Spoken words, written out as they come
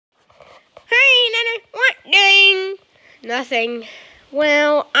Nothing.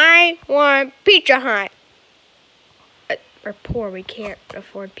 Well, I want Pizza Hut. We're poor. We can't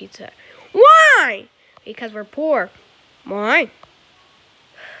afford pizza. Why? Because we're poor. Why?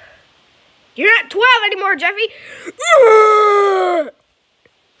 You're not 12 anymore, Jeffy.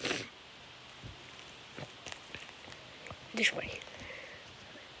 This way.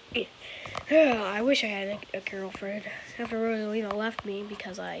 I wish I had a girlfriend. After Rosalina left me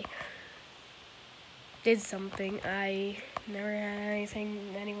because I did something, I never had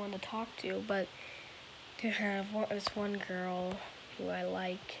anyone to talk to, but to have this one girl who I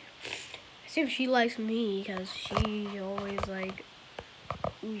like. I assume she likes me because she's always like,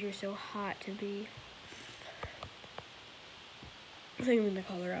 ooh, you're so hot to be. I think I'm gonna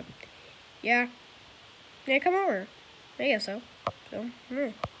call her up. Yeah, come over. I guess so.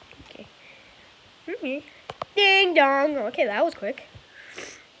 Okay. Ding dong. Okay, that was quick.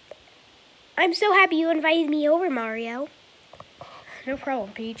 I'm so happy you invited me over, Mario. No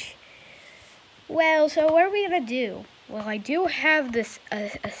problem, Peach. Well, so what are we gonna do? Well, I do have this a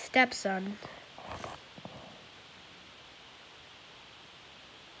stepson.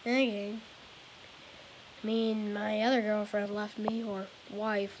 Okay. I mean, my other girlfriend left me, or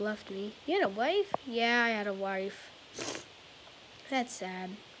wife left me. You had a wife? Yeah, I had a wife. That's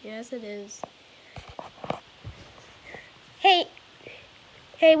sad. Yes, it is.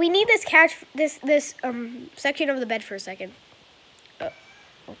 Hey, we need this section of the bed for a second.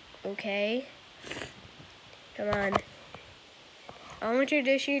 Okay. Come on. I'll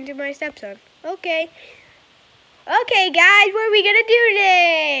introduce you to my stepson. Okay. Okay, guys, what are we gonna do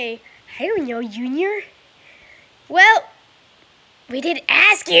today? I don't know, Junior. Well, we did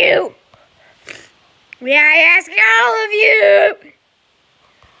ask you. May I ask all of you?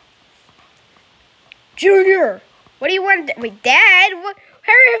 Junior, what do you want to do? Wait, Dad, where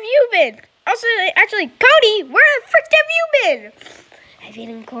have you been? Also, actually, Cody, where the frick have you been? I've been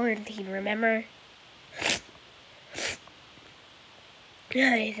in quarantine, remember?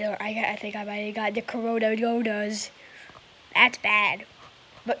 I think I might have got the coronavirus. That's bad.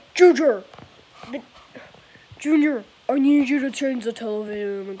 But Junior, I need you to change the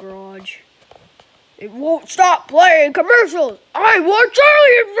television in the garage. It won't stop playing commercials. I want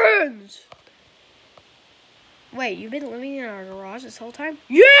Charlie and Friends. Wait, you've been living in our garage this whole time?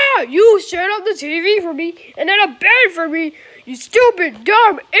 Yeah, you set up the TV for me and then a bed for me. You stupid,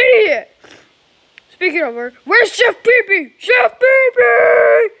 dumb idiot. Speaking of her, where's Chef Pee-Pee? Chef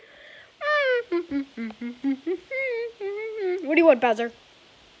Pee-Pee! What do you want, Bowser?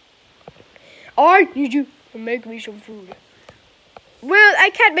 I need you to make me some food. Well,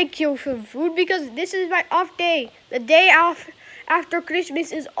 I can't make you some food because this is my off day. The day off after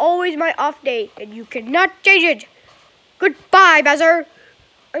Christmas is always my off day, and you cannot change it. Goodbye, Bowser.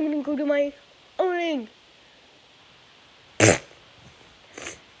 I'm gonna go do my own thing.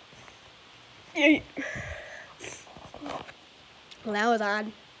 Well, that was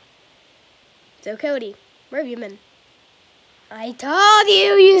odd. So, Cody, where have you been? I told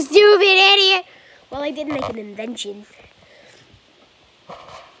you, you stupid idiot. Well, I did make an invention.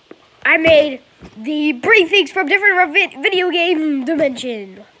 I made the bring things from different video game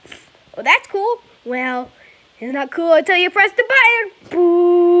dimension. Well, that's cool. Well, it's not cool until you press the button.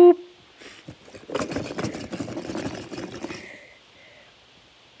 Boop.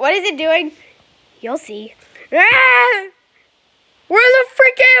 What is it doing? You'll see. Ah! Where the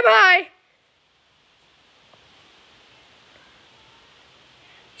frick am I?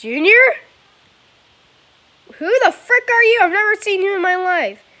 Junior? Who the frick are you? I've never seen you in my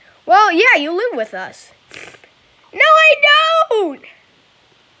life. Well, yeah, you live with us. No, I don't!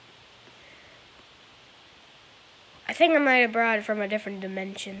 I think I might have brought it from a different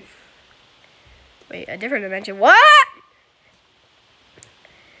dimension. Wait, a different dimension? What?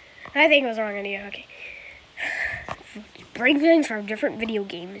 I think it was wrong idea. Okay. Bring things from different video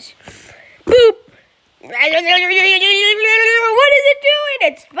games. Boop! What is it doing?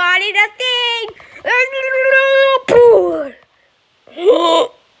 It's spotting a thing!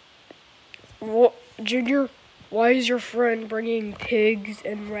 Junior, why is your friend bringing pigs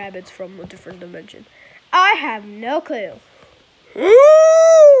and rabbits from a different dimension? I have no clue.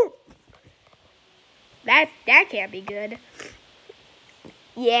 That can't be good.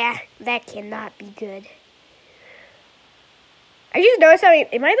 Yeah, that cannot be good. I just noticed something.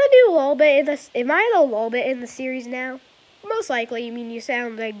 Am I the new Lolbit in this? Am I the Lolbit in the series now? Most likely. I mean, you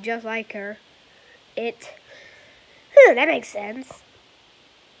sound like just like her. That makes sense.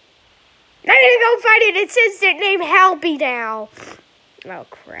 I'm gonna go find an assistant named Helpy now. Oh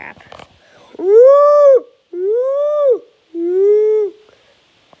crap.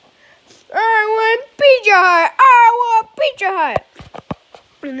 I want Pizza Hut. I want Pizza Hut.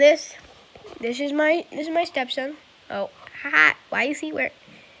 And this is my stepson. Oh, haha. Why is he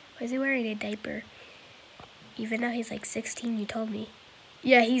wearing a diaper? Even though he's like 16, you told me.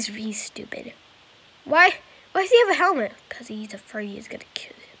 Yeah, he's stupid. Why does he have a helmet? Because he's afraid he's gonna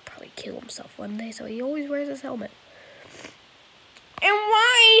probably kill himself one day, so he always wears his helmet. And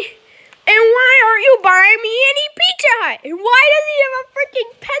why aren't you buying me any Pizza Hut? And why does he have a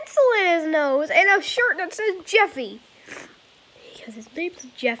freaking pencil in his nose and a shirt that says Jeffy? Because his name's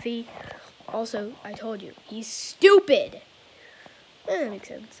Jeffy. Also, I told you, he's stupid. That makes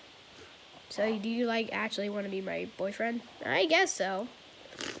sense. So, do you actually want to be my boyfriend? I guess so.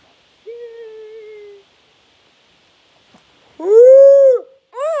 Ooh,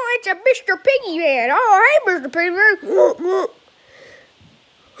 oh, it's a Mr. Piggy Man. Oh, hey, Mr. Piggy Man.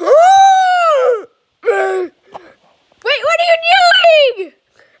 Wait, what are you doing?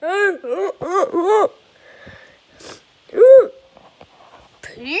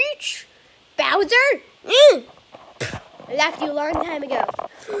 Peach? Bowser? I left you a long time ago.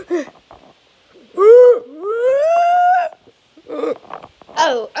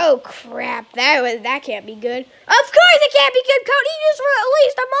 Oh crap! That can't be good. Of course it can't be good, Cody. You just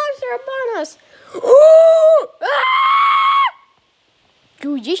released a monster upon us.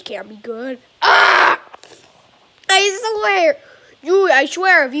 Dude, this can't be good. I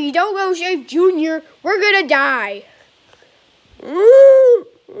swear, if you don't go save Junior, we're gonna die.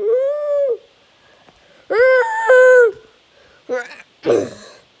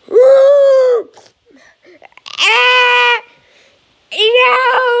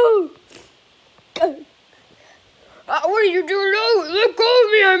 What are you doing now? Let go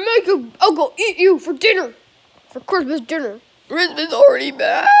of me! I'll go eat you for dinner. For Christmas dinner. Christmas already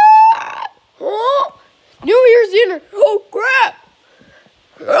bad. Huh? New Year's dinner. Oh crap!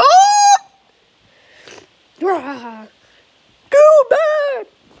 Too bad.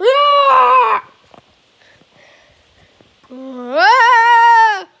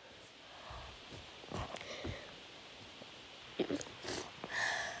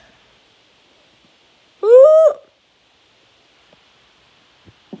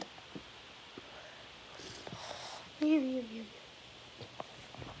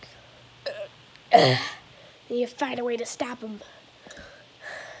 You find a way to stop him.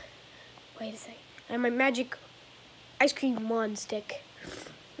 Wait a second. I have my magic ice cream wand stick.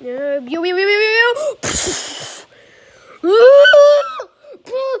 Are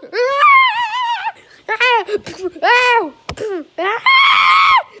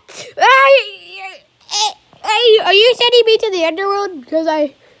you sending me to the underworld? Because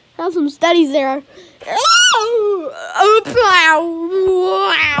I have some studies there.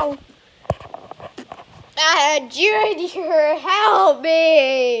 Wow. Junior, help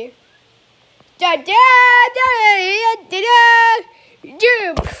me! Da da da da da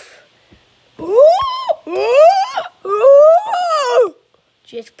da.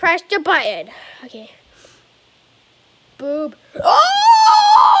 Just press the button. Okay. Boob. Oh!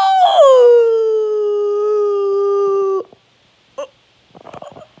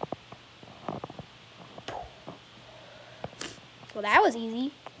 Well, that was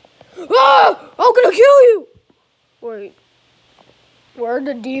easy. Ah! I'm gonna kill you! Wait. Where'd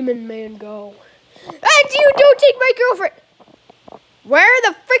the demon man go? And you don't take my girlfriend! Where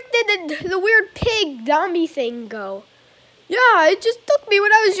the frick did the weird pig zombie thing go? Yeah, it just took me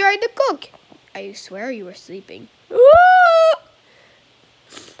when I was trying to cook. I swear you were sleeping. Ah!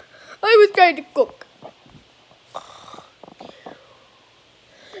 I was trying to cook.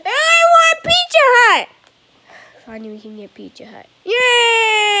 And I want Pizza Hut! Finally, we can get Pizza Hut.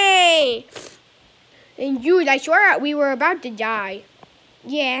 Yay! And dude, I swear we were about to die.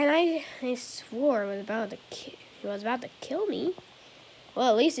 Yeah, and I swore it was about to kill me. Well,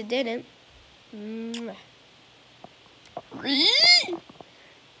 at least it didn't. I'm gonna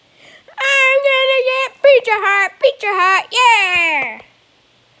get Pizza Hut, yeah!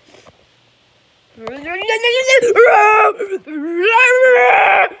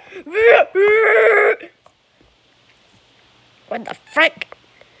 What the frick?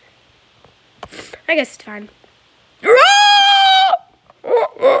 I guess it's fine.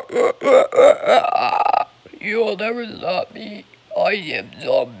 You'll never stop me. I am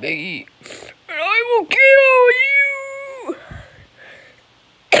zombie. And I will kill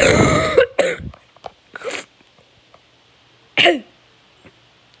you.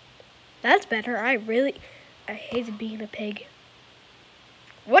 That's better. I hated being a pig.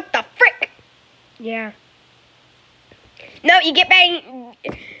 What the frick? Yeah. No, you get back.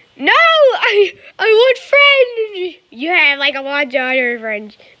 No, I want friends. You have like a lot of other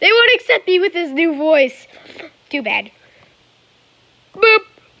friends. They won't accept me with this new voice. Too bad. Boop.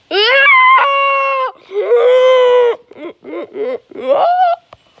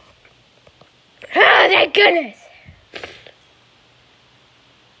 Oh, thank goodness.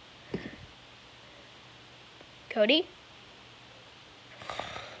 Cody?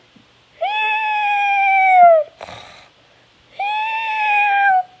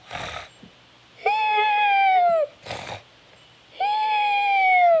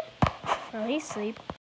 Oh, he's asleep.